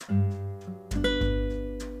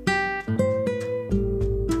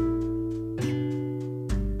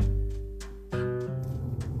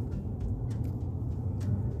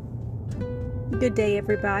Good day,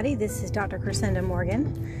 everybody. This is Dr. Crescenda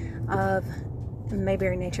Morgan of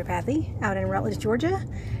Mayberry Naturopathy out in Rutledge, Georgia,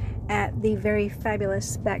 at the very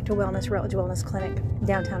fabulous Back to Wellness Rutledge Wellness Clinic,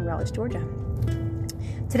 downtown Rutledge, Georgia.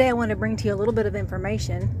 Today I want to bring to you a little bit of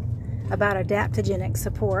information about adaptogenic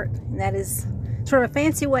support, and that is sort of a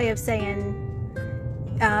fancy way of saying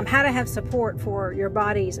how to have support for your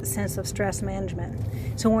body's sense of stress management.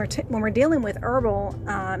 So when we're dealing with herbal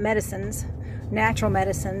medicines, natural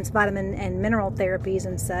medicines, vitamin and mineral therapies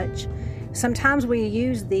and such, sometimes we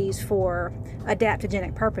use these for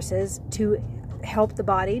adaptogenic purposes to help the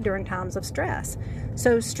body during times of stress.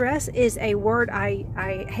 So stress is a word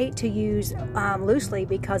I hate to use loosely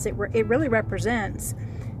because it really represents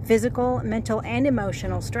physical, mental, and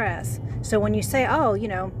emotional stress. So when you say, oh,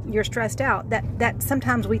 you're stressed out, that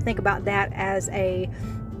sometimes we think about that as a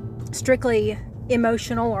strictly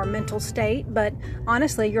emotional or mental state, but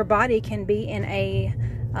honestly, your body can be in a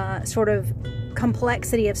sort of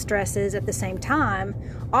complexity of stresses at the same time,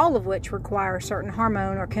 all of which require certain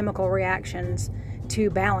hormone or chemical reactions to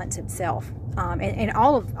balance itself. And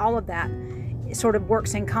all of that sort of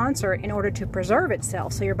works in concert in order to preserve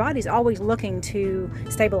itself. So your body's always looking to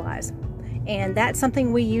stabilize. And that's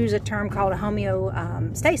something we use a term called a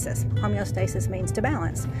homeostasis. Homeostasis means to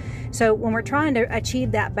balance. So when we're trying to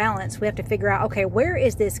achieve that balance, we have to figure out, okay, where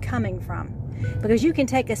is this coming from? Because you can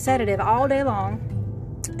take a sedative all day long,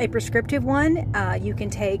 a prescriptive one. You can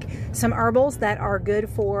take some herbals that are good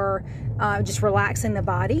for just relaxing the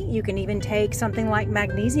body. You can even take something like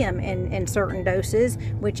magnesium in certain doses,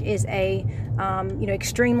 which is a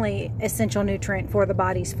extremely essential nutrient for the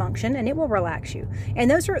body's function, and it will relax you. And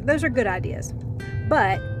those are good ideas.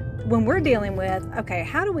 But when we're dealing with, okay,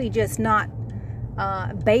 how do we just not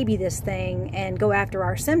baby this thing and go after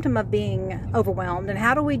our symptom of being overwhelmed, and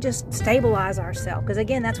how do we just stabilize ourselves? Because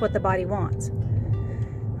again, that's what the body wants.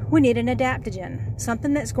 We need an adaptogen,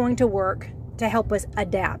 something that's going to work to help us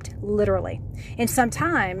adapt, literally. And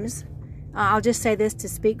sometimes, I'll just say this to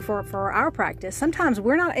speak for our practice, sometimes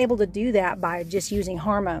we're not able to do that by just using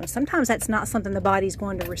hormones. Sometimes that's not something the body's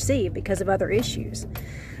going to receive because of other issues.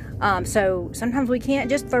 So sometimes we can't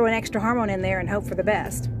just throw an extra hormone in there and hope for the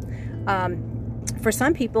best. For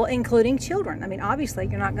some people, including children, obviously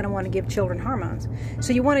you're not going to want to give children hormones.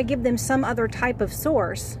 So you want to give them some other type of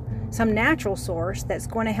source, some natural source that's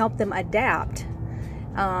going to help them adapt,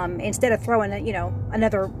 instead of throwing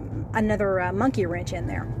another monkey wrench in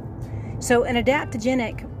there. So an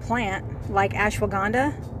adaptogenic plant like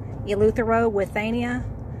ashwagandha, eleuthero, withania,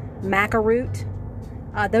 maca root,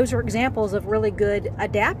 those are examples of really good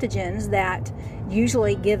adaptogens that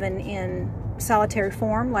usually given in solitary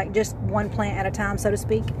form, like just one plant at a time, so to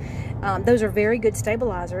speak. Those are very good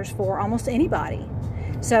stabilizers for almost anybody.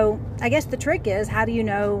 So I guess the trick is, how do you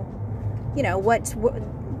know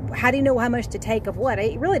how do you know how much to take of what?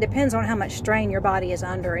 It really depends on how much strain your body is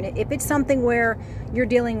under. And if it's something where you're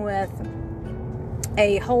dealing with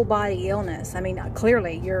a whole body illness,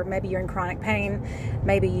 clearly maybe you're in chronic pain,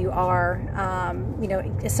 maybe you are,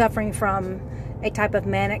 suffering from a type of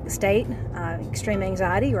manic state, extreme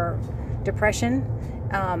anxiety or depression.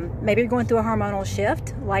 Maybe you're going through a hormonal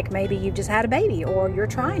shift, like maybe you've just had a baby, or you're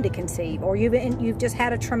trying to conceive, or you've just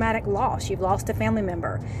had a traumatic loss. You've lost a family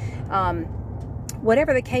member.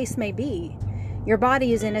 Whatever the case may be, your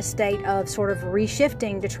body is in a state of sort of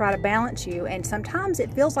reshifting to try to balance you, and sometimes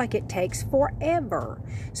it feels like it takes forever.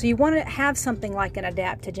 So you want to have something like an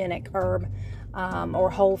adaptogenic herb, or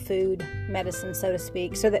whole food medicine, so to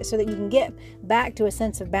speak, so that you can get back to a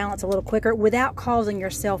sense of balance a little quicker without causing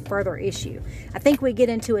yourself further issue. I think we get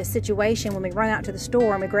into a situation when we run out to the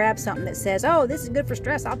store and we grab something that says, oh, this is good for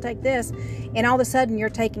stress, I'll take this, and all of a sudden you're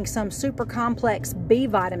taking some super complex B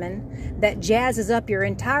vitamin that jazzes up your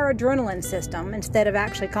entire adrenaline system instead of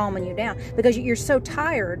actually calming you down, because you're so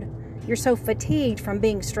tired. You're so fatigued from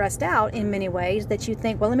being stressed out in many ways that you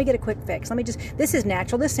think, well, let me get a quick fix. This is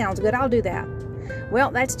natural. This sounds good. I'll do that. Well,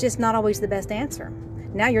 that's just not always the best answer.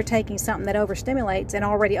 Now you're taking something that overstimulates an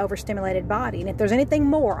already overstimulated body. And if there's anything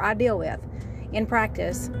more I deal with in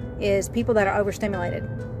practice, is people that are overstimulated,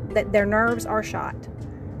 that their nerves are shot.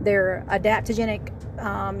 Their adaptogenic,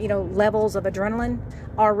 levels of adrenaline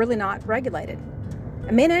are really not regulated.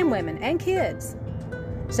 Men and women and kids.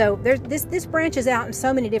 So this branches out in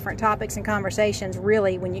so many different topics and conversations,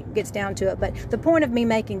 really, when it gets down to it. But the point of me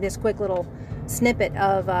making this quick little snippet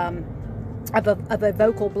of a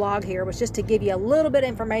vocal blog here was just to give you a little bit of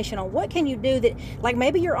information on what can you do that, like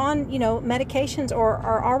maybe you're on, medications or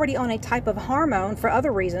are already on a type of hormone for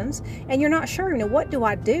other reasons, and you're not sure, what do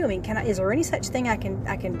I do? Is there any such thing I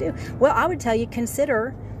can do? Well, I would tell you,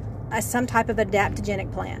 consider some type of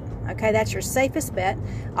adaptogenic plan. Okay, that's your safest bet.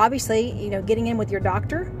 Obviously, getting in with your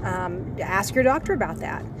doctor, ask your doctor about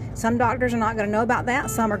that. Some doctors are not going to know about that.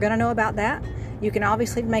 Some are going to know about that. You can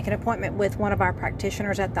obviously make an appointment with one of our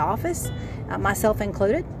practitioners at the office, myself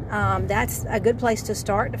included. That's a good place to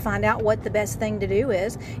start to find out what the best thing to do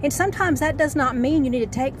is. And sometimes that does not mean you need to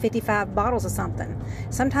take 55 bottles of something.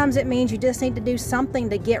 Sometimes it means you just need to do something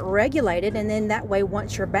to get regulated, and then that way,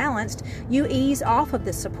 once you're balanced, you ease off of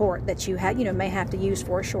the support that you may have to use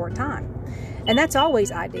for a short time. And that's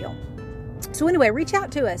always ideal. So anyway, reach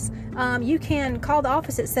out to us. You can call the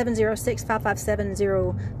office at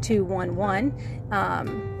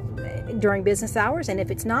 706-557-0211 during business hours. And if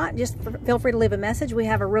it's not, just feel free to leave a message. We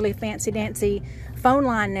have a really fancy-dancy phone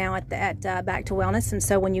line now at Back to Wellness. And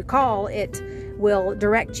so when you call, it will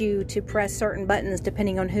direct you to press certain buttons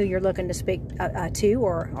depending on who you're looking to speak to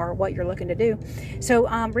or what you're looking to do. So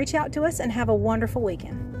reach out to us and have a wonderful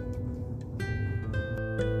weekend.